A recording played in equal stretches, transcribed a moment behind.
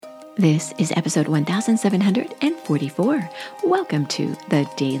This is episode 1744. Welcome to the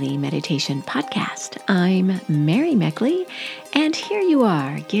Daily Meditation Podcast. I'm Mary Meckley, and here you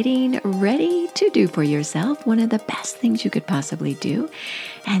are getting ready to do for yourself one of the best things you could possibly do,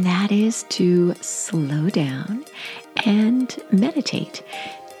 and that is to slow down and meditate.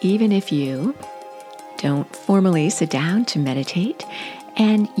 Even if you don't formally sit down to meditate,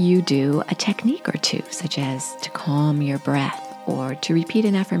 and you do a technique or two, such as to calm your breath, or to repeat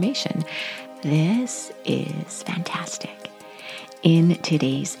an affirmation. This is fantastic. In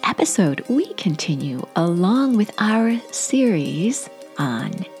today's episode, we continue along with our series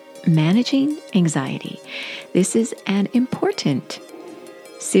on managing anxiety. This is an important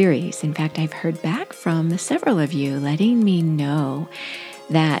series. In fact, I've heard back from several of you letting me know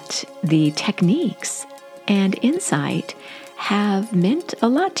that the techniques and insight have meant a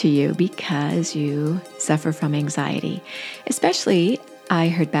lot to you because you suffer from anxiety. Especially, I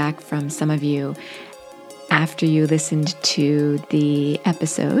heard back from some of you after you listened to the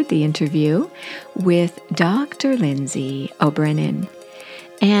episode, the interview with Dr. Lindsay O'Brennan,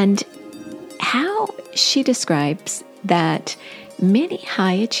 and how she describes that many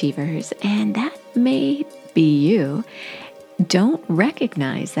high achievers, and that may be you, don't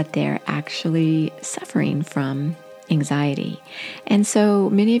recognize that they're actually suffering from anxiety. And so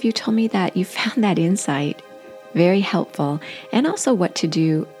many of you told me that you found that insight very helpful, and also what to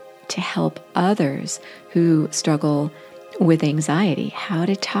do to help others who struggle with anxiety, how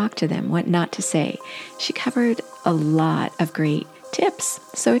to talk to them, what not to say. She covered a lot of great tips.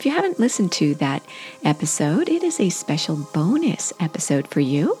 So if you haven't listened to that episode, it is a special bonus episode for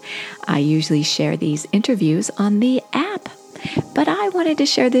you. I usually share these interviews on the app, but I wanted to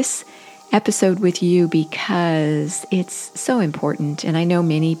share this episode with you because it's so important, and I know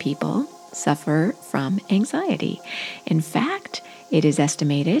many people suffer from anxiety. In fact, it is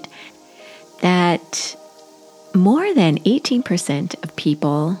estimated that more than 18% of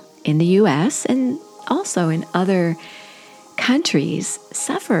people in the US and also in other countries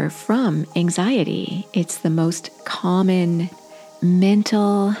suffer from anxiety. It's the most common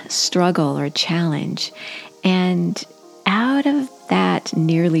mental struggle or challenge, and out of that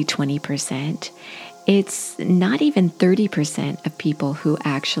nearly 20%, it's not even 30% of people who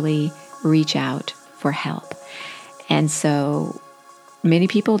actually reach out for help. And so many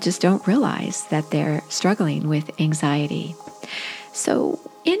people just don't realize that they're struggling with anxiety. So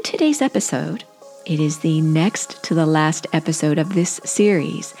in today's episode, it is the next to the last episode of this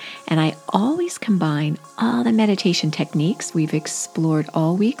series, and I always combine all the meditation techniques we've explored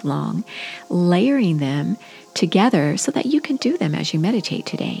all week long, layering them together so that you can do them as you meditate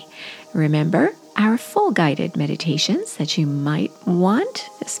today. Remember our full guided meditations that you might want,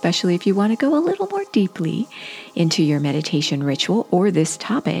 especially if you want to go a little more deeply into your meditation ritual or this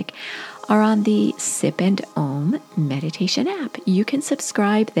topic, are on the Sip and Om meditation app. You can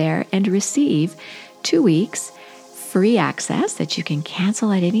subscribe there and receive 2 weeks free access that you can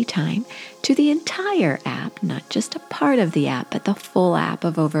cancel at any time to the entire app, not just a part of the app, but the full app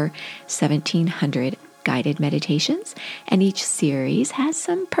of over 1,700 guided meditations. And each series has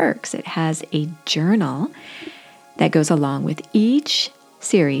some perks. It has a journal that goes along with each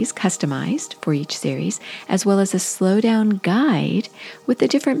series, customized for each series, as well as a slow down guide with the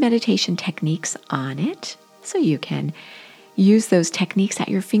different meditation techniques on it, so you can use those techniques at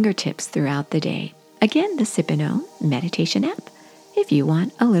your fingertips throughout the day. Again, the Sip and Om meditation app, if you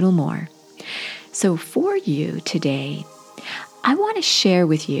want a little more. So for you today, I want to share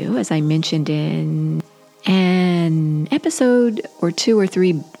with you, as I mentioned in an episode or 2 or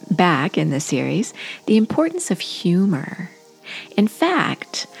 3 back in the series, the importance of humor. In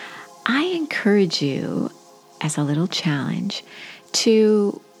fact, I encourage you, as a little challenge,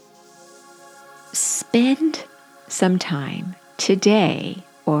 to spend some time today,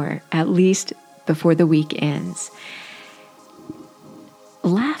 or at least before the week ends,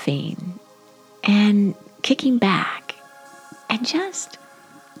 laughing and kicking back and just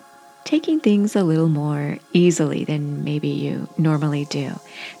taking things a little more easily than maybe you normally do.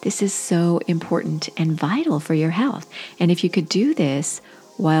 This is so important and vital for your health. And if you could do this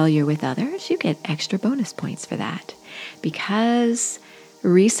while you're with others, you get extra bonus points for that. Because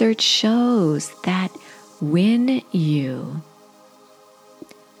research shows that when you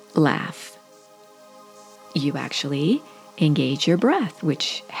laugh, you actually engage your breath,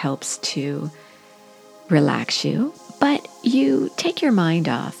 which helps to relax you, but you take your mind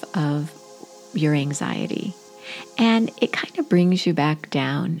off of your anxiety, and it kind of brings you back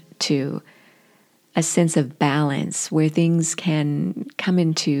down to a sense of balance where things can come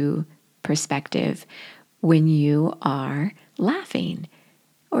into perspective when you are laughing.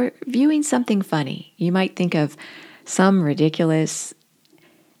 or viewing something funny. You might think of some ridiculous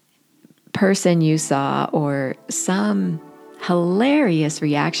person you saw, or some hilarious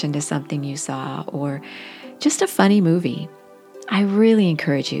reaction to something you saw, or just a funny movie. I really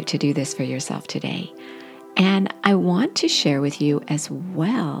encourage you to do this for yourself today. And I want to share with you as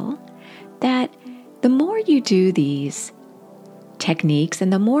well that the more you do these techniques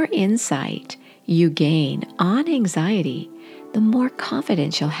and the more insight you gain on anxiety, the more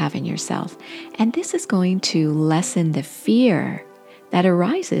confidence you'll have in yourself. And this is going to lessen the fear that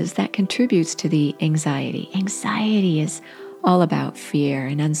arises that contributes to the anxiety. Anxiety is all about fear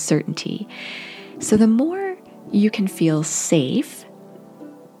and uncertainty. So the more you can feel safe,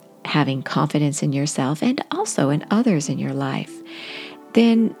 having confidence in yourself and also in others in your life,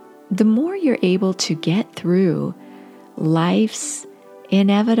 then the more you're able to get through life's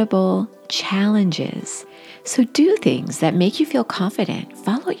inevitable challenges. So do things that make you feel confident.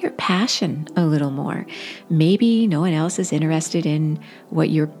 Follow your passion a little more. Maybe no one else is interested in what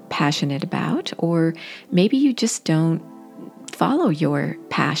you're passionate about, or maybe you just don't follow your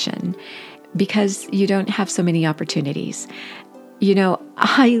passion because you don't have so many opportunities. You know,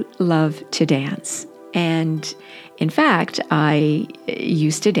 I love to dance. And in fact, I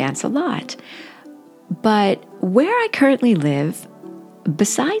used to dance a lot. But where I currently live,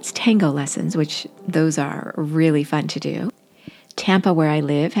 besides tango lessons, which those are really fun to do, Tampa, where I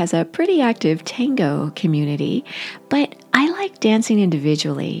live, has a pretty active tango community, but I like dancing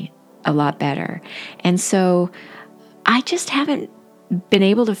individually a lot better. And so I just haven't been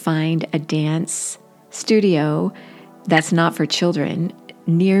able to find a dance studio that's not for children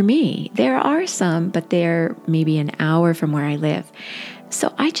near me. There are some, but they're maybe an hour from where I live.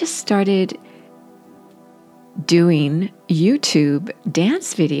 So I just started doing YouTube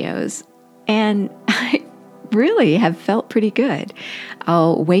dance videos, and I really have felt pretty good.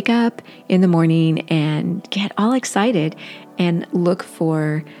 I'll wake up in the morning and get all excited and look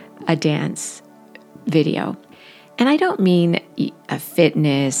for a dance video. And I don't mean a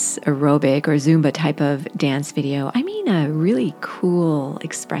fitness, aerobic, or Zumba type of dance video. I mean a really cool,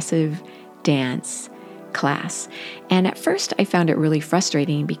 expressive dance class. And at first I found it really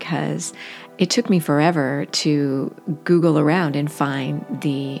frustrating because it took me forever to Google around and find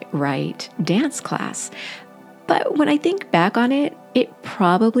the right dance class. But when I think back on it, it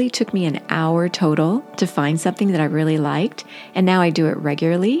probably took me an hour total to find something that I really liked, and now I do it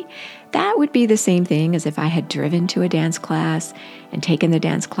regularly. That would be the same thing as if I had driven to a dance class and taken the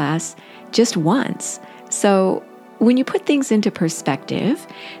dance class just once. So when you put things into perspective,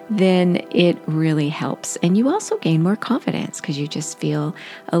 then it really helps. And you also gain more confidence because you just feel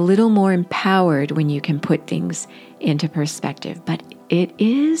a little more empowered when you can put things into perspective. But it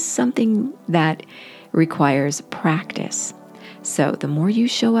is something that requires practice. So the more you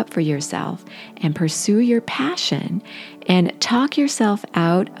show up for yourself and pursue your passion and talk yourself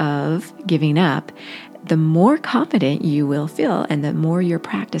out of giving up, the more confident you will feel and the more you're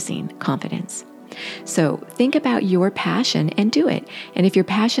practicing confidence. So think about your passion and do it. And if your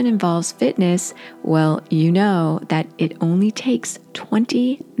passion involves fitness, well, you know that it only takes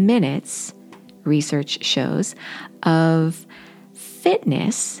 20 minutes, research shows, of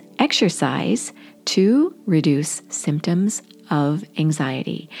fitness exercise to reduce symptoms of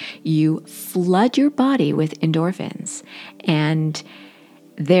anxiety. You flood your body with endorphins. And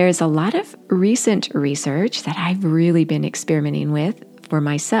there's a lot of recent research that I've really been experimenting with for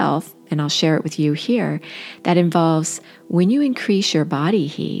myself, and I'll share it with you here, that involves when you increase your body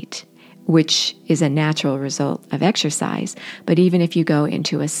heat, which is a natural result of exercise, but even if you go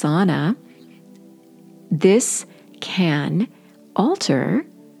into a sauna, this can alter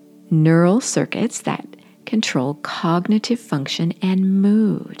neural circuits that control cognitive function and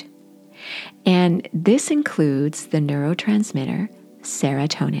mood. And this includes the neurotransmitter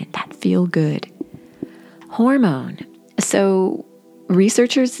serotonin, that feel-good hormone. So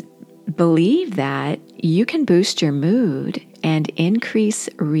researchers believe that you can boost your mood and increase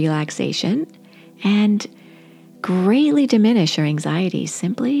relaxation and greatly diminish your anxiety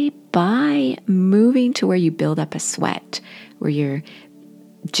simply by moving to where you build up a sweat, where you're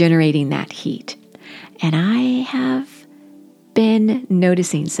generating that heat. And I have been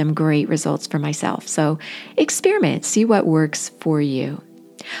noticing some great results for myself. So experiment, see what works for you.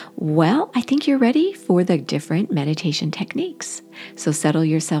 Well, I think you're ready for the different meditation techniques. So settle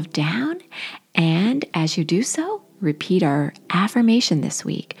yourself down, and as you do so, repeat our affirmation this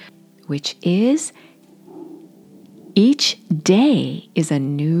week, which is, each day is a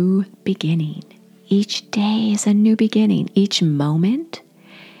new beginning. Each day is a new beginning. Each moment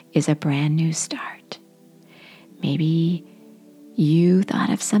is a brand new start. Maybe you thought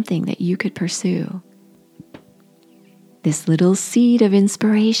of something that you could pursue. This little seed of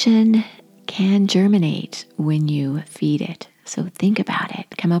inspiration can germinate when you feed it. So think about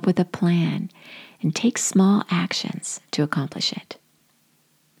it, come up with a plan, and take small actions to accomplish it.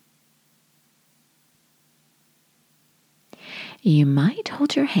 You might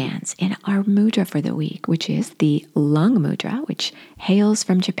hold your hands in our mudra for the week, which is the lung mudra, which hails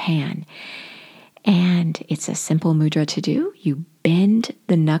from Japan. And it's a simple mudra to do. You bend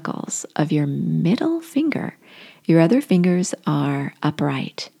the knuckles of your middle finger. Your other fingers are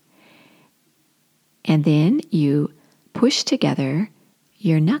upright. And then you push together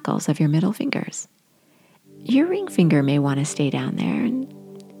your knuckles of your middle fingers. Your ring finger may want to stay down there, and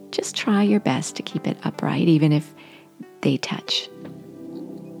just try your best to keep it upright, even if they touch.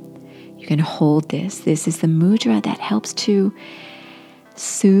 You can hold this. This is the mudra that helps to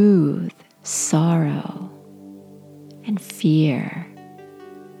soothe sorrow and fear.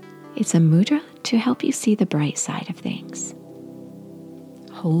 It's a mudra to help you see the bright side of things.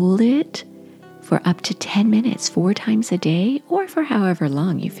 Hold it for up to 10 minutes, 4 times a day, or for however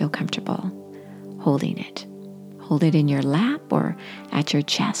long you feel comfortable holding it. Hold it in your lap or at your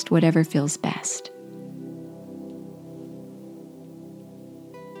chest, whatever feels best.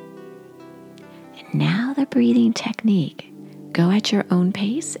 And now the breathing technique. Go at your own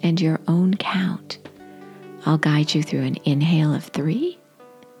pace and your own count. I'll guide you through an inhale of 3,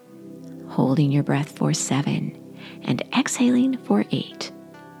 holding your breath for 7, and exhaling for 8.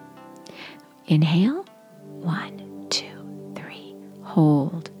 Inhale, 1, 2, 3.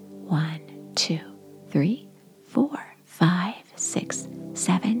 Hold, 1, 2, 3, 4, 5, 6,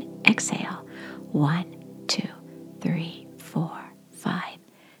 7. Exhale, 1, 2, 3, 4, 5,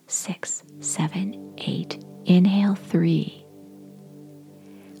 6, 7, 8. Inhale, 3.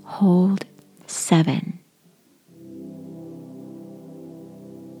 Hold, 7.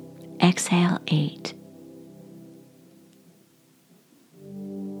 Exhale, 8.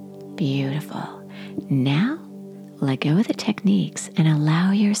 Beautiful. Now, let go of the techniques and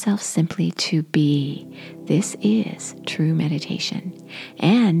allow yourself simply to be. This is true meditation,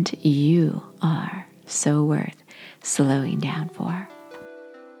 and you are so worth slowing down for.